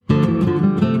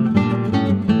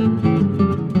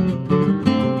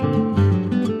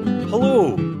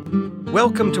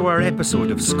Welcome to our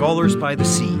episode of Scholars by the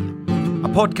Sea, a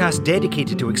podcast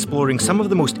dedicated to exploring some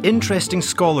of the most interesting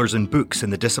scholars and books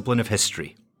in the discipline of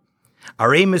history.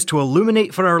 Our aim is to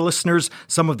illuminate for our listeners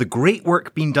some of the great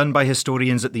work being done by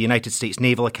historians at the United States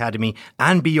Naval Academy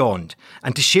and beyond,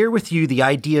 and to share with you the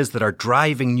ideas that are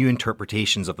driving new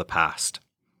interpretations of the past.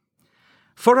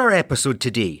 For our episode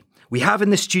today, we have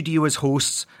in the studio as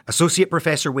hosts Associate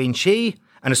Professor Wayne Shea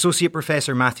and Associate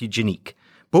Professor Matthew Janique,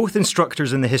 both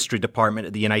instructors in the History Department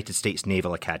at the United States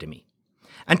Naval Academy.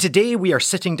 And today we are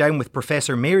sitting down with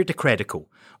Professor Mary DeCredico,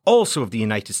 also of the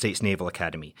United States Naval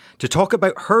Academy, to talk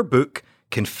about her book,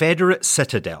 Confederate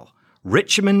Citadel,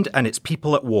 Richmond and Its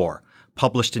People at War,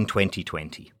 published in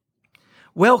 2020.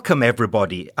 Welcome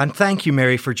everybody, and thank you,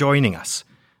 Mary, for joining us.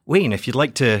 Wayne, if you'd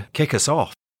like to kick us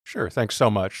off. Sure, thanks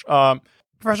so much.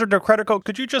 Professor DeCredico,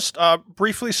 could you just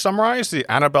briefly summarize the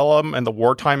antebellum and the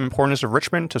wartime importance of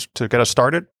Richmond to get us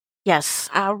started? Yes.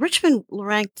 Richmond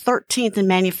ranked 13th in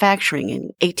manufacturing in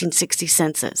 1860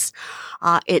 census.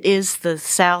 It is the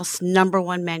South's number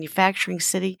one manufacturing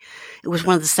city. It was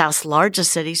one of the South's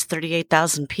largest cities,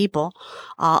 38,000 people,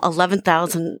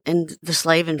 11,000 in the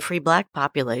slave and free black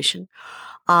population.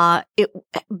 It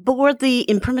bore the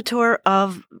imprimatur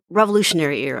of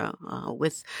Revolutionary era,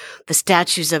 with the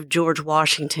statues of George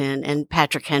Washington and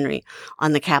Patrick Henry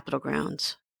on the Capitol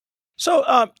grounds.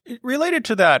 So, related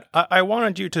to that, I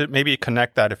wanted you to maybe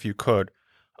connect that if you could.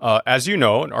 As you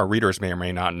know, and our readers may or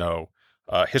may not know,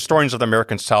 historians of the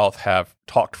American South have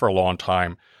talked for a long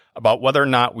time about whether or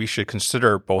not we should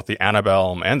consider both the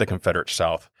antebellum and the Confederate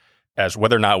South as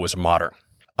whether or not it was modern.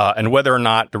 And whether or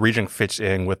not the region fits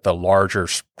in with the larger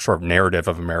sort of narrative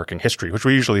of American history, which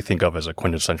we usually think of as a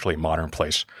quintessentially modern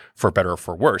place, for better or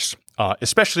for worse,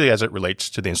 especially as it relates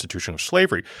to the institution of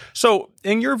slavery. So,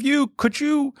 in your view, could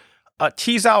you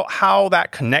tease out how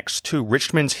that connects to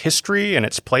Richmond's history and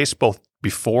its place both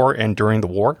before and during the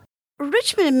war?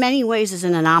 Richmond, in many ways, is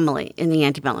an anomaly in the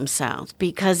antebellum South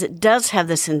because it does have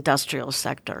this industrial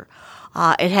sector.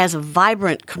 It has a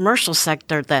vibrant commercial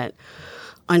sector that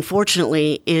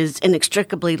unfortunately, is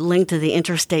inextricably linked to the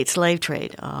interstate slave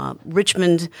trade.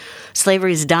 Richmond,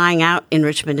 slavery is dying out in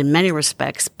Richmond in many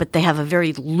respects, but they have a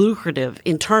very lucrative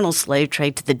internal slave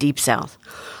trade to the Deep South,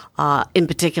 in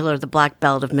particular the Black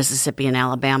Belt of Mississippi and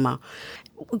Alabama.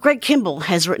 Greg Kimball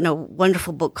has written a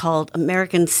wonderful book called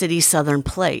American City, Southern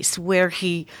Place, where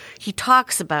he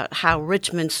talks about how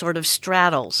Richmond sort of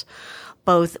straddles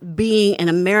both being an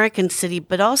American city,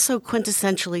 but also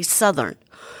quintessentially Southern.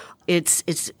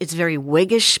 It's very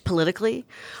Whiggish politically.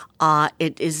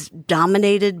 It is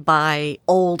dominated by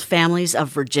old families of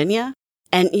Virginia,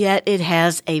 and yet it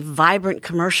has a vibrant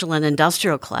commercial and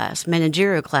industrial class,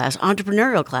 managerial class,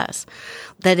 entrepreneurial class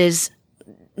that is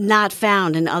not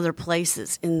found in other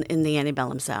places in the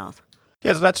antebellum South.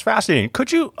 Yes, that's fascinating.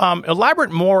 Could you elaborate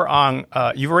more on,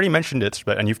 you've already mentioned it,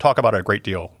 and you've talked about it a great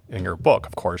deal in your book,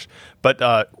 of course,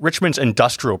 but Richmond's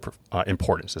industrial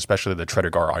importance, especially the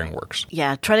Tredegar Iron Works.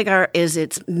 Yeah, Tredegar is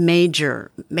its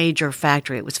major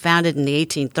factory. It was founded in the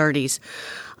 1830s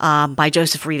by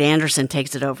Joseph Reed Anderson,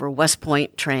 takes it over, West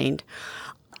Point trained.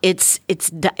 It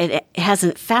has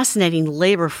a fascinating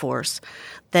labor force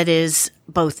that is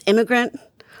both immigrant,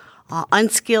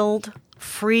 unskilled,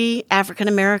 free African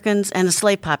Americans, and a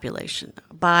slave population.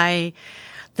 By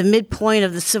the midpoint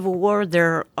of the Civil War,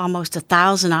 there are almost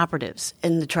 1,000 operatives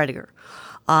in the Tredegar.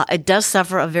 It does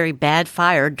suffer a very bad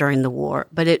fire during the war,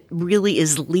 but it really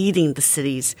is leading the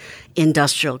city's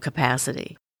industrial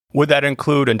capacity. Would that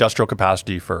include industrial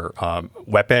capacity for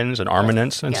weapons and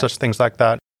armaments and such things like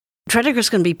that? Tredegar is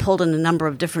going to be pulled in a number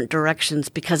of different directions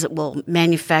because it will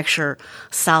manufacture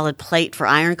solid plate for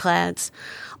ironclads,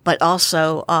 but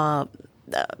also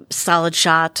solid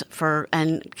shot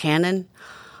and cannon.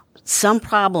 Some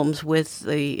problems with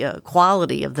the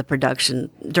quality of the production.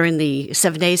 During the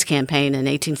 7 Days Campaign in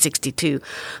 1862,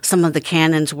 some of the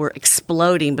cannons were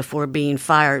exploding before being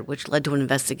fired, which led to an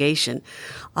investigation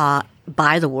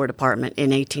by the War Department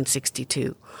in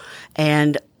 1862.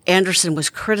 And Anderson was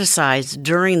criticized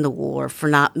during the war for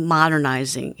not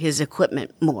modernizing his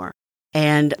equipment more.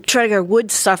 And Tredegar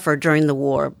would suffer during the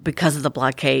war because of the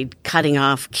blockade, cutting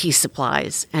off key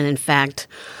supplies. And in fact,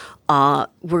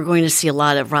 we're going to see a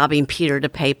lot of robbing Peter to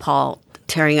pay Paul,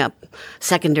 tearing up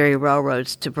secondary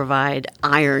railroads to provide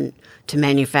iron to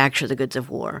manufacture the goods of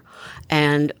war.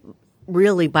 And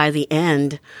really, by the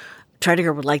end,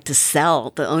 Tredegar would like to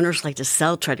sell, the owners like to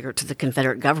sell Tredegar to the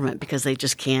Confederate government because they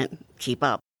just can't keep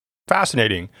up.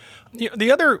 Fascinating.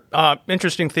 The other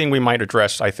interesting thing we might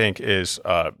address, I think, is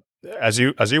as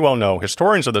you well know,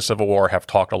 historians of the Civil War have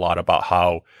talked a lot about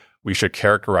how we should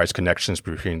characterize connections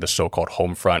between the so-called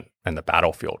home front and the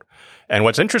battlefield. And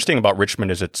what's interesting about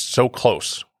Richmond is it's so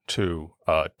close to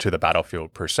the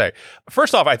battlefield per se.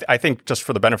 First off, I think just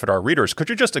for the benefit of our readers, could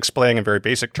you just explain in very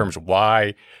basic terms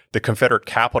why the Confederate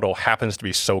capital happens to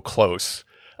be so close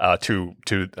to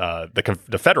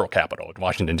the federal capital,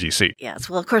 Washington, D.C.? Yes.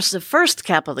 Well, of course, the first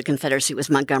capital of the Confederacy was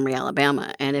Montgomery,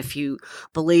 Alabama. And if you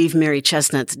believe Mary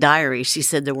Chestnut's diary, she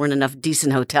said there weren't enough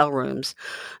decent hotel rooms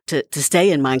to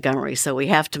stay in Montgomery. So we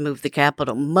have to move the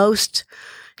capital. Most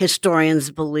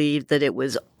historians believe that it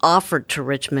was offered to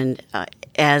Richmond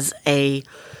as a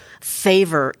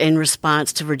favor in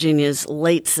response to Virginia's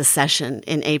late secession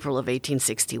in April of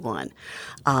 1861.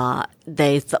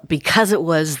 Because it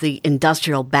was the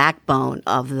industrial backbone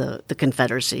of the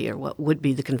Confederacy, or what would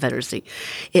be the Confederacy,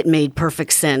 it made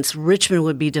perfect sense. Richmond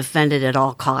would be defended at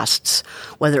all costs,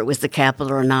 whether it was the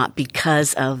capital or not,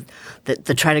 because of the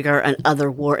Tredegar and other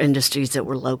war industries that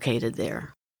were located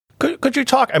there. Could you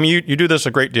talk? I mean, you do this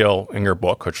a great deal in your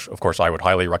book, which, of course, I would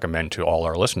highly recommend to all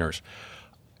our listeners.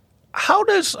 How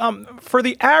does, for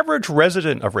the average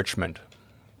resident of Richmond,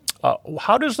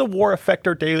 how does the war affect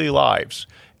their daily lives?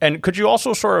 And could you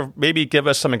also sort of maybe give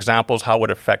us some examples how it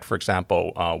would affect, for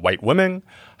example, white women,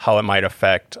 how it might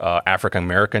affect African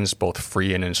Americans, both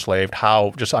free and enslaved,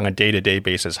 how just on a day-to-day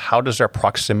basis, how does their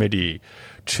proximity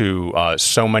to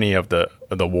so many of the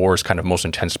war's kind of most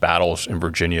intense battles in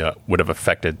Virginia would have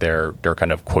affected their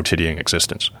kind of quotidian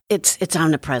existence? It's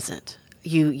omnipresent.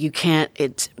 You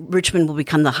can't. Richmond will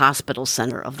become the hospital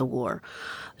center of the war.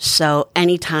 So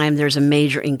anytime there's a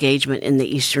major engagement in the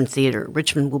Eastern Theater,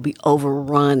 Richmond will be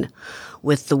overrun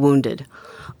with the wounded.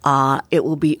 It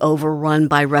will be overrun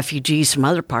by refugees from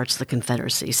other parts of the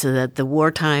Confederacy, so that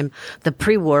the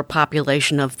pre-war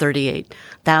population of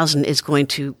 38,000 is going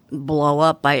to blow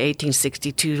up by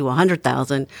 1862 to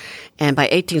 100,000. And by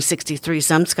 1863,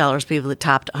 some scholars believe it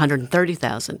topped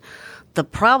 130,000. The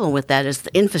problem with that is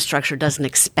the infrastructure doesn't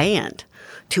expand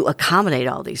to accommodate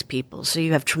all these people. So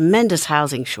you have tremendous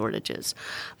housing shortages,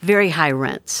 very high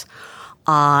rents.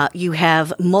 You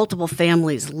have multiple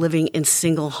families living in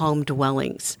single home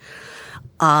dwellings.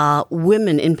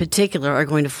 Women in particular are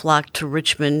going to flock to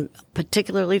Richmond,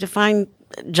 particularly to find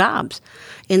jobs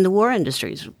in the war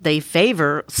industries. They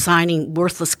favor signing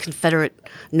worthless Confederate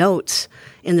notes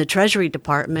in the Treasury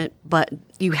Department, but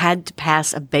you had to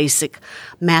pass a basic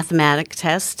mathematics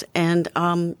test and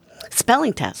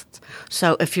spelling tests.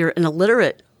 So if you're an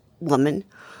illiterate woman,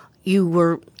 you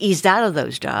were eased out of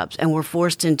those jobs and were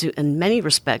forced into, in many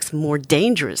respects, more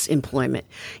dangerous employment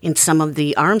in some of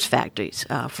the arms factories.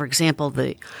 For example,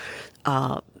 the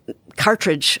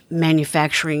cartridge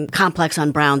manufacturing complex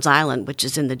on Browns Island, which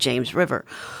is in the James River.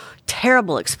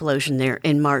 Terrible explosion there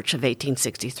in March of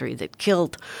 1863 that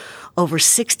killed over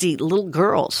 60 little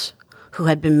girls who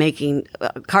had been making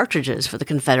cartridges for the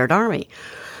Confederate Army.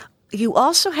 You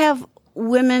also have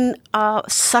women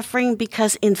suffering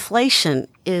because inflation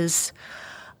is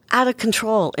out of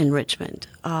control in Richmond.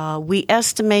 We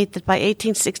estimate that by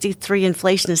 1863,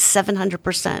 inflation is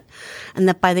 700%, and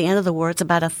that by the end of the war, it's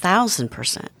about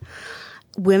 1,000%.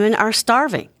 Women are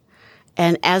starving.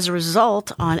 And as a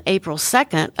result, on April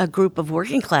 2nd, a group of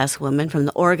working-class women from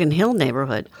the Oregon Hill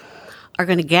neighborhood are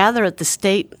going to gather at the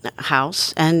State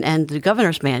House and the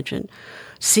governor's mansion,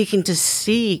 seeking to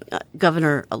see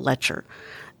Governor Letcher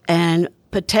and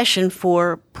petition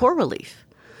for poor relief.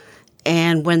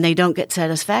 And when they don't get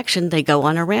satisfaction, they go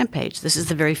on a rampage. This is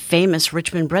the very famous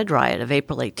Richmond Bread Riot of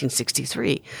April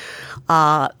 1863.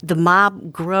 The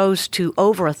mob grows to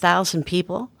over 1,000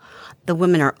 people. The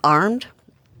women are armed.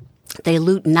 They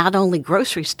loot not only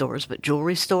grocery stores, but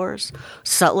jewelry stores,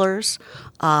 sutlers,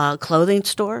 clothing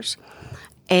stores.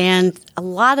 And a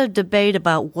lot of debate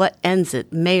about what ends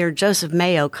it. Mayor Joseph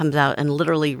Mayo comes out and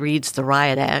literally reads the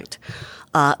riot act.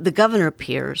 The governor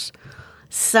appears.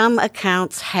 Some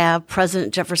accounts have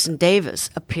President Jefferson Davis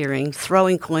appearing,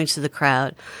 throwing coins to the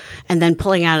crowd, and then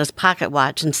pulling out his pocket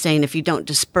watch and saying, if you don't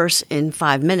disperse in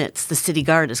 5 minutes, the city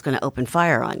guard is going to open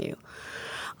fire on you.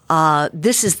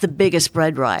 This is the biggest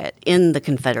bread riot in the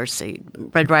Confederacy.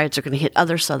 Bread riots are going to hit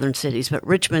other southern cities, but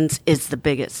Richmond's is the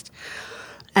biggest.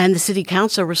 And the city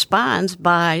council responds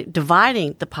by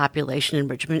dividing the population in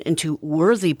Richmond into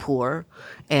worthy poor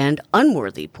and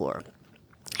unworthy poor.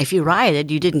 If you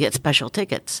rioted, you didn't get special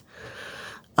tickets.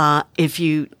 If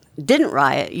you didn't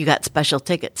riot, you got special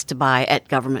tickets to buy at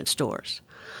government stores.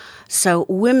 So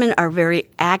women are very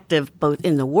active both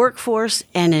in the workforce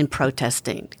and in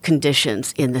protesting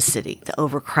conditions in the city, the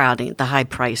overcrowding, the high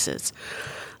prices.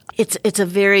 It's a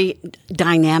very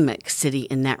dynamic city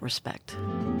in that respect.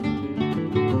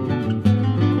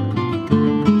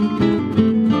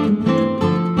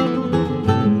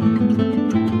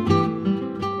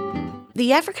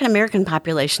 the African American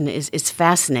population is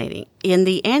fascinating. In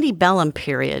the antebellum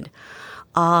period,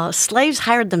 slaves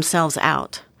hired themselves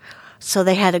out. So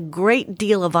they had a great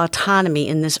deal of autonomy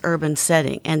in this urban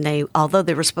setting. And although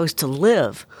they were supposed to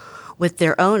live with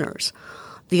their owners,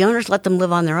 the owners let them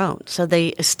live on their own. So they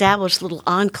established little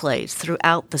enclaves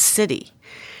throughout the city.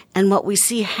 And what we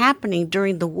see happening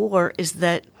during the war is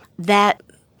that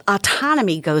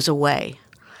autonomy goes away.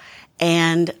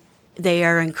 And they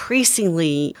are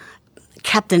increasingly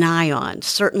kept an eye on.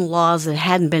 Certain laws that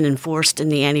hadn't been enforced in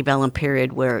the antebellum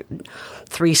period, where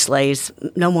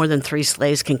no more than 3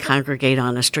 slaves can congregate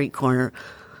on a street corner.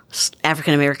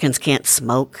 African Americans can't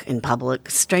smoke in public.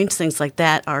 Strange things like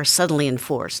that are suddenly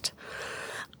enforced.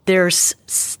 There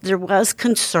was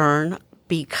concern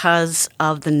because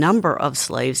of the number of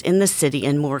slaves in the city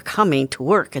and more coming to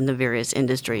work in the various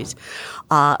industries.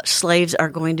 Slaves are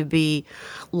going to be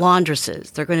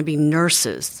laundresses. They're going to be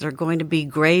nurses. They're going to be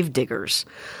grave diggers.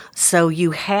 So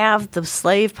you have the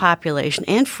slave population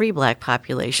and free black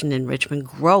population in Richmond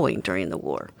growing during the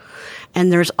war.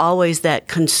 And there's always that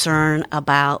concern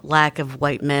about lack of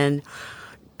white men.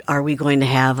 Are we going to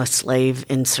have a slave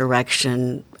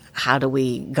insurrection? How do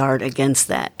we guard against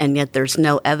that? And yet there's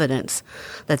no evidence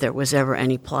that there was ever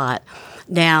any plot.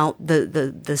 Now,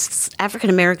 the African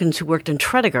Americans who worked in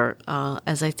Tredegar,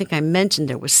 as I think I mentioned,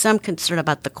 there was some concern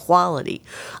about the quality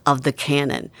of the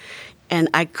cannon. And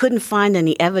I couldn't find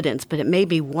any evidence, but it made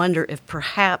me wonder if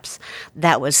perhaps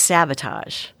that was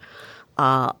sabotage.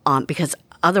 Because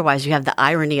otherwise you have the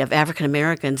irony of African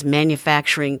Americans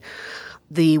manufacturing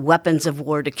the weapons of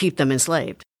war to keep them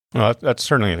enslaved. Well, that's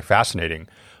certainly fascinating.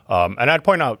 And I'd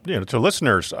point out, to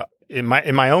listeners, in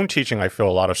my own teaching, I feel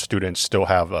a lot of students still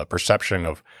have a perception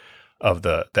of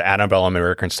the antebellum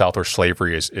American South, where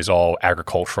slavery is all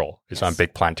agricultural, is on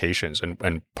big plantations.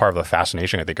 And part of the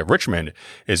fascination, I think, of Richmond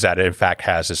is that it, in fact,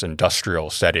 has this industrial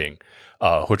setting,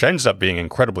 which ends up being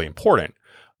incredibly important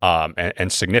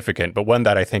and significant, but one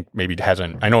that I think maybe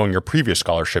hasn't, I know in your previous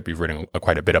scholarship you've written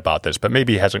quite a bit about this, but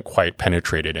maybe hasn't quite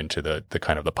penetrated into the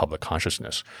kind of the public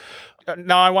consciousness.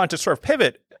 Now I want to sort of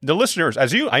pivot. The listeners,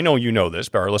 I know you know this,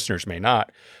 but our listeners may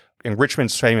not. In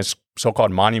Richmond's famous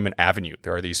so-called Monument Avenue,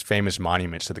 there are these famous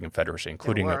monuments to the Confederacy,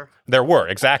 including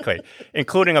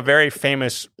including a very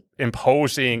famous,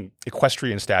 imposing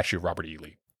equestrian statue of Robert E.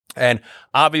 Lee. And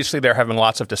obviously, they're having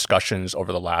lots of discussions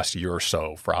over the last year or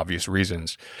so, for obvious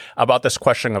reasons, about this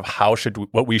question of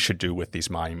what we should do with these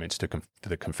monuments to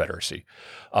the Confederacy.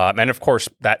 And of course,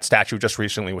 that statue just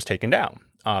recently was taken down.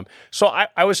 So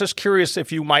I was just curious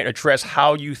if you might address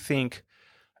how you think,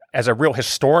 as a real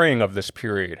historian of this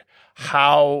period,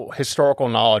 how historical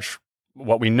knowledge,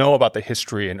 what we know about the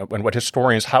history and what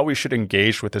historians, how we should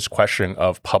engage with this question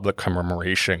of public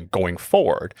commemoration going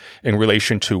forward in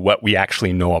relation to what we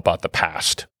actually know about the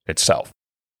past itself.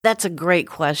 That's a great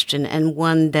question, and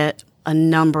one that a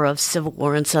number of Civil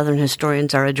War and Southern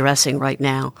historians are addressing right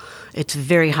now. It's a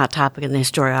very hot topic in the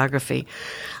historiography.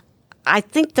 I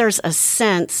think there's a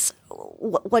sense,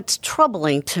 what's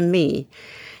troubling to me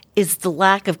is the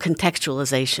lack of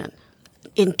contextualization,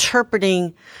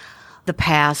 interpreting the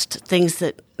past, things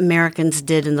that Americans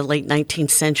did in the late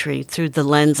 19th century through the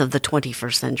lens of the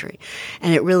 21st century.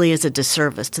 And it really is a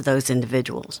disservice to those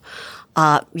individuals.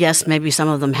 Yes, maybe some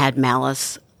of them had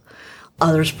malice.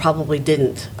 Others probably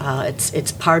didn't.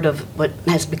 It's part of what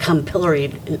has become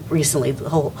pilloried recently, the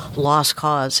whole lost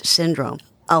cause syndrome.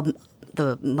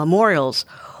 The memorials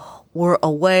were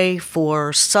a way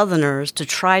for Southerners to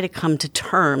try to come to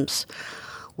terms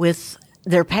with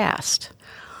their past.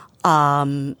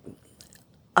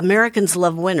 Americans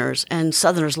love winners, and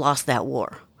Southerners lost that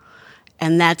war.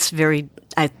 And that's very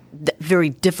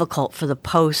difficult for the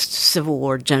post-Civil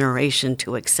War generation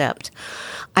to accept.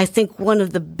 I think one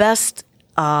of the best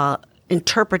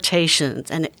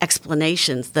interpretations and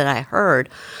explanations that I heard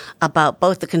about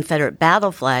both the Confederate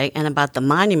battle flag and about the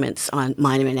monuments on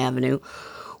Monument Avenue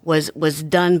was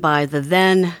done by the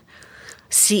then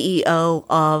CEO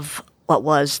of what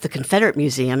was the Confederate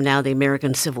Museum, now the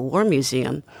American Civil War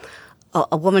Museum,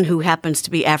 a woman who happens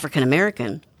to be African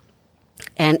American,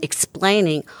 and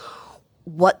explaining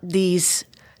what these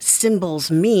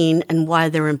symbols mean and why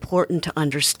they're important to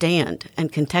understand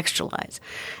and contextualize.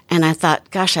 And I thought,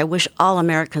 gosh, I wish all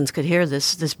Americans could hear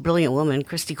this brilliant woman,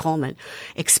 Christy Coleman,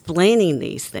 explaining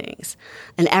these things,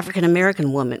 an African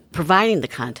American woman providing the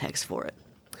context for it.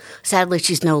 Sadly,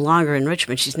 she's no longer in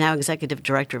Richmond. She's now executive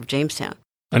director of Jamestown.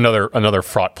 Another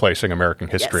fraught place in American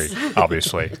history, yes.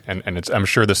 Obviously, and I'm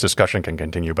sure this discussion can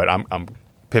continue. But I'm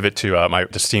pivot to my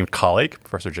esteemed colleague,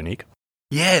 Professor Janique.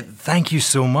 Yeah, thank you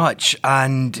so much.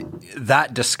 And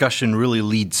that discussion really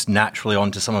leads naturally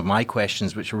on to some of my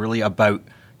questions, which are really about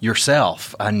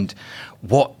yourself and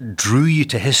what drew you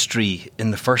to history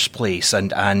in the first place,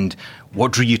 and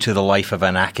what drew you to the life of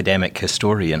an academic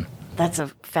historian. That's a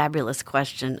fabulous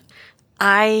question.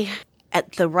 I,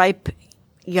 at the ripe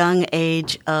young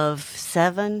age of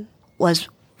 7, was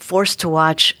forced to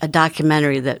watch a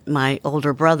documentary that my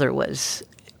older brother was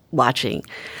watching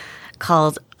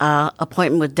called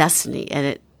Appointment with Destiny, and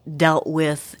it dealt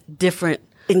with different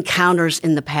encounters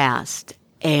in the past.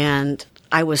 And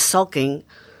I was sulking,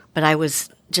 but I was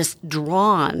just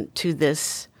drawn to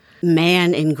this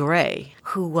man in gray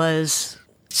who was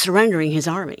surrendering his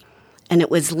army. And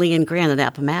it was Lee and Grant at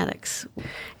Appomattox.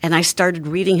 And I started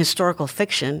reading historical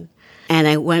fiction, and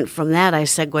I went from that, I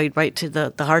segued right to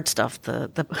the hard stuff,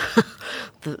 the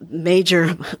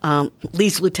major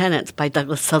Lee's Lieutenants by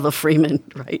Douglas Sutherland Freeman,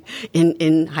 right,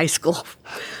 in high school.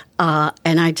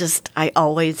 And I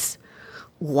always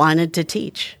wanted to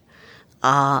teach.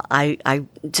 I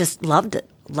just loved it,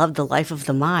 loved the life of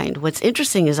the mind. What's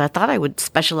interesting is I thought I would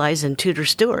specialize in Tudor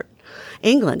Stuart,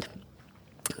 England.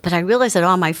 But I realized that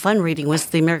all my fun reading was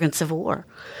the American Civil War,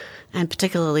 and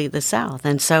particularly the South.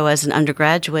 And so as an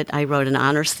undergraduate, I wrote an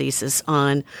honors thesis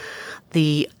on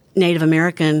the Native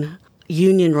American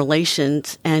Union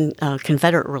relations and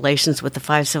Confederate relations with the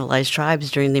 5 civilized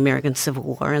tribes during the American Civil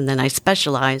War. And then I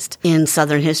specialized in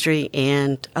Southern history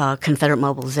and Confederate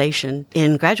mobilization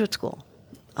in graduate school.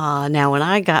 Now, when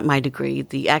I got my degree,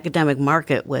 the academic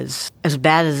market was as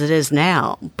bad as it is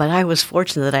now, but I was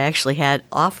fortunate that I actually had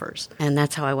offers, and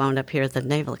that's how I wound up here at the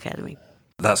Naval Academy.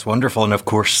 That's wonderful. And of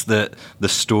course, the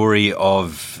story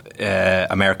of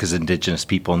America's indigenous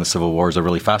people in the Civil War is a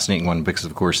really fascinating one because,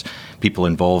 of course, people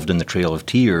involved in the Trail of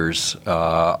Tears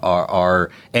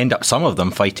end up, some of them,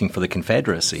 fighting for the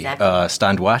Confederacy. Exactly.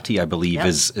 Standwatie, I believe, Yep.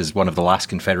 is one of the last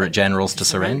Confederate generals to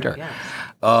surrender.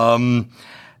 Yes.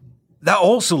 That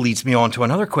also leads me on to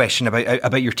another question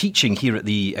about your teaching here at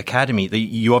the Academy.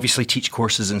 You obviously teach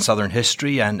courses in Southern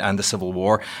history and the Civil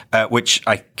War, which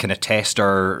I can attest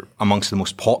are amongst the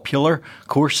most popular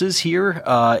courses here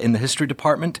in the history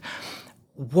department.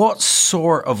 What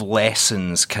sort of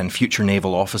lessons can future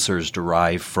naval officers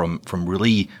derive from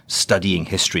really studying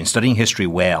history and studying history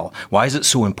well? Why is it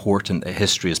so important that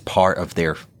history is part of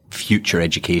their future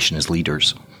education as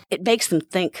leaders? It makes them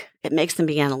think. It makes them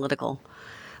be analytical.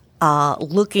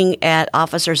 Looking at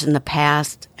officers in the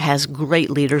past has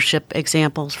great leadership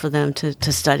examples for them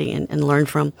to study and learn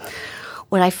from.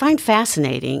 What I find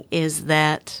fascinating is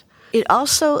that it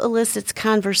also elicits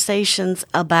conversations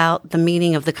about the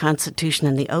meaning of the Constitution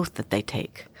and the oath that they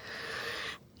take.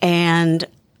 And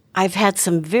I've had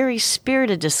some very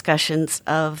spirited discussions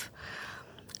of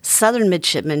Southern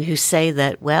midshipmen who say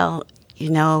that, well, you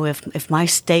know, if my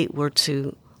state were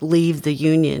to leave the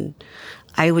Union,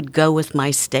 I would go with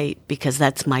my state because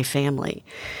that's my family.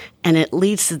 And it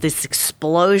leads to this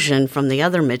explosion from the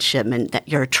other midshipmen that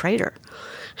you're a traitor.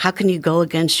 How can you go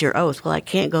against your oath? Well, I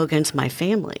can't go against my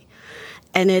family.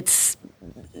 And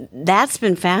that's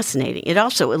been fascinating. It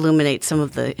also illuminates some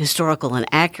of the historical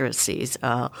inaccuracies.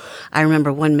 I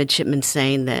remember one midshipman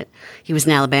saying that he was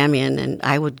an Alabamian and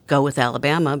I would go with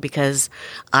Alabama because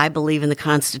I believe in the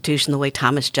Constitution the way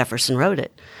Thomas Jefferson wrote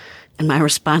it. And my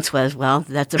response was, well,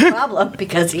 that's a problem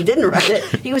because he didn't write it.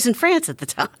 He was in France at the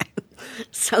time.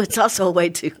 So it's also a way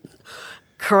to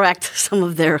correct some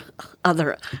of their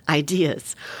other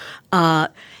ideas.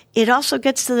 It also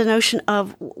gets to the notion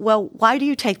of, well, why do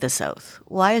you take this oath?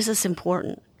 Why is this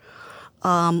important?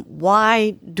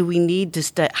 Why do we need to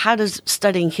study? How does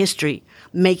studying history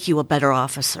make you a better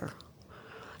officer?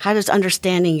 How does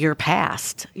understanding your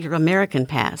past, your American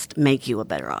past, make you a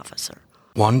better officer?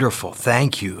 Wonderful.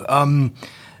 Thank you.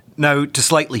 Now, to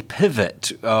slightly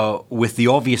pivot, with the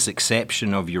obvious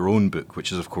exception of your own book,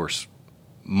 which is, of course,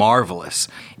 marvelous,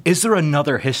 is there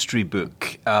another history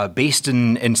book based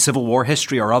in Civil War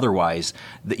history or otherwise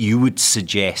that you would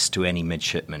suggest to any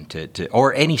midshipman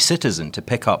or any citizen to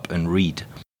pick up and read?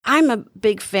 I'm a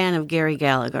big fan of Gary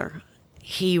Gallagher.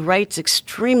 He writes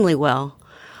extremely well.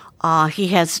 He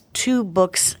has 2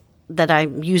 books that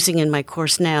I'm using in my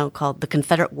course now called The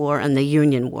Confederate War and the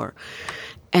Union War.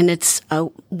 And it's a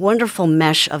wonderful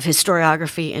mesh of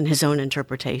historiography and his own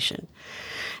interpretation.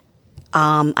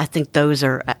 I think those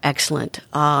are excellent.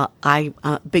 I'm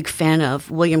a big fan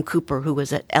of William Cooper, who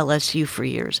was at LSU for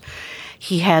years.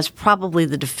 He has probably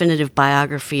the definitive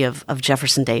biography of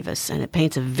Jefferson Davis, and it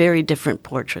paints a very different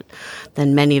portrait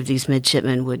than many of these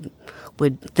midshipmen would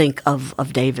think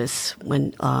of Davis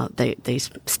when they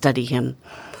study him.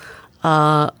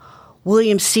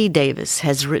 William C. Davis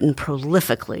has written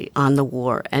prolifically on the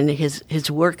war, and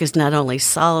his work is not only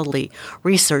solidly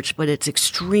researched, but it's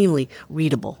extremely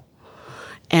readable.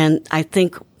 And I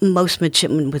think most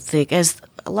midshipmen would think, as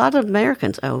a lot of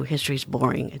Americans, oh, history's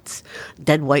boring. It's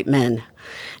dead white men.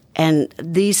 And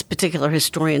these particular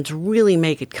historians really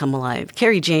make it come alive.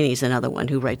 Carrie Janey's another one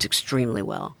who writes extremely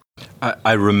well.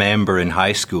 I remember in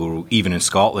high school, even in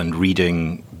Scotland,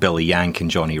 reading Billy Yank and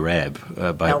Johnny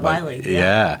Reb. By Wiley.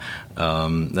 Yeah.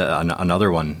 Another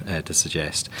one to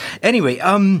suggest. Anyway,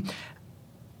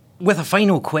 with a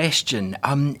final question,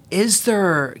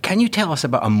 can you tell us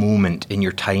about a moment in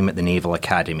your time at the Naval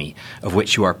Academy of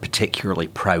which you are particularly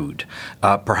proud?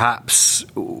 Perhaps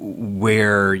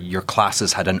where your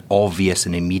classes had an obvious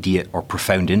and immediate or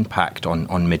profound impact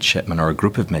on midshipmen or a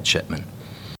group of midshipmen?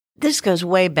 This goes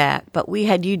way back, but we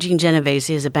had Eugene Genovese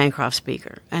as a Bancroft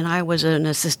speaker, and I was an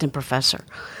assistant professor.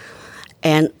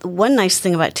 And one nice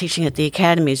thing about teaching at the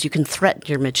academy is you can threaten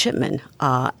your midshipmen.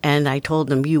 And I told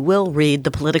them, you will read The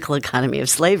Political Economy of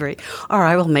Slavery, or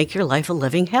I will make your life a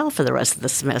living hell for the rest of the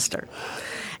semester.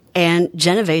 And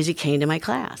Genovese came to my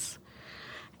class.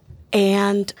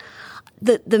 And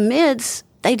the mids,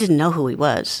 they didn't know who he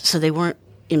was, so they weren't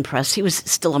impressed. He was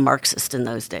still a Marxist in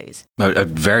those days. A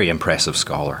very impressive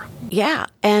scholar. Yeah.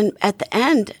 And at the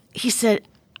end, he said,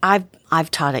 I've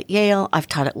taught at Yale, I've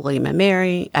taught at William &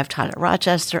 Mary, I've taught at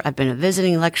Rochester, I've been a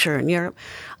visiting lecturer in Europe.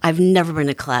 I've never been in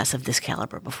a class of this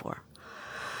caliber before.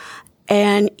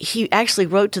 And he actually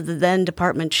wrote to the then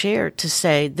department chair to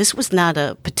say this was not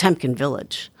a Potemkin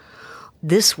village.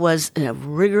 This was a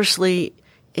rigorously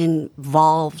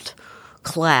involved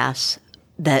class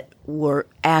that were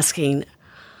asking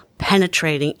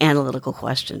penetrating analytical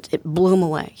questions. It blew him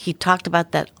away. He talked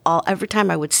about that every time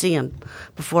I would see him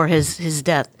before his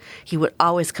death. He would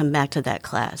always come back to that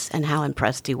class and how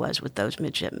impressed he was with those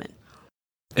midshipmen.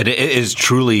 It is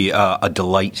truly a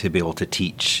delight to be able to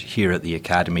teach here at the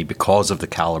Academy because of the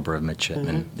caliber of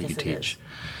midshipmen that you teach.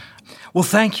 Well,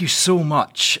 thank you so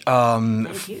much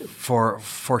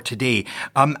for today.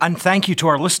 And thank you to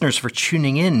our listeners for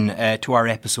tuning in to our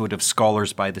episode of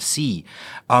Scholars by the Sea.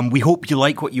 We hope you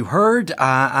like what you heard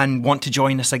and want to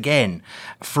join us again.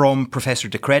 From Professor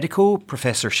DeCredico,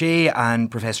 Professor Shea and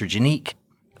Professor Janique,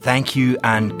 thank you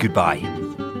and goodbye.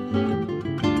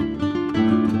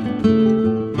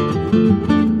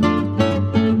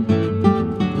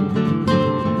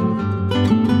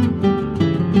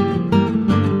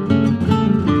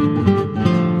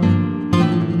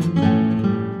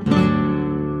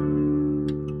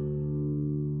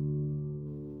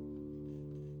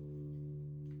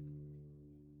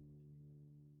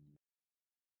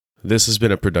 This has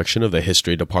been a production of the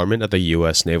History Department at the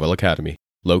U.S. Naval Academy,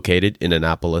 located in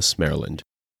Annapolis, Maryland.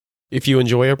 If you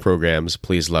enjoy our programs,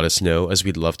 please let us know, as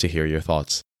we'd love to hear your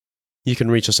thoughts. You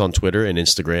can reach us on Twitter and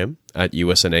Instagram at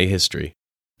USNA History,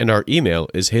 and our email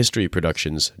is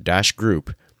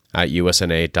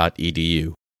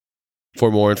historyproductions-group@usna.edu. For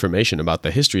more information about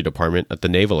the History Department at the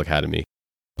Naval Academy,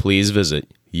 please visit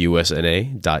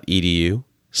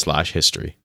usna.edu/history.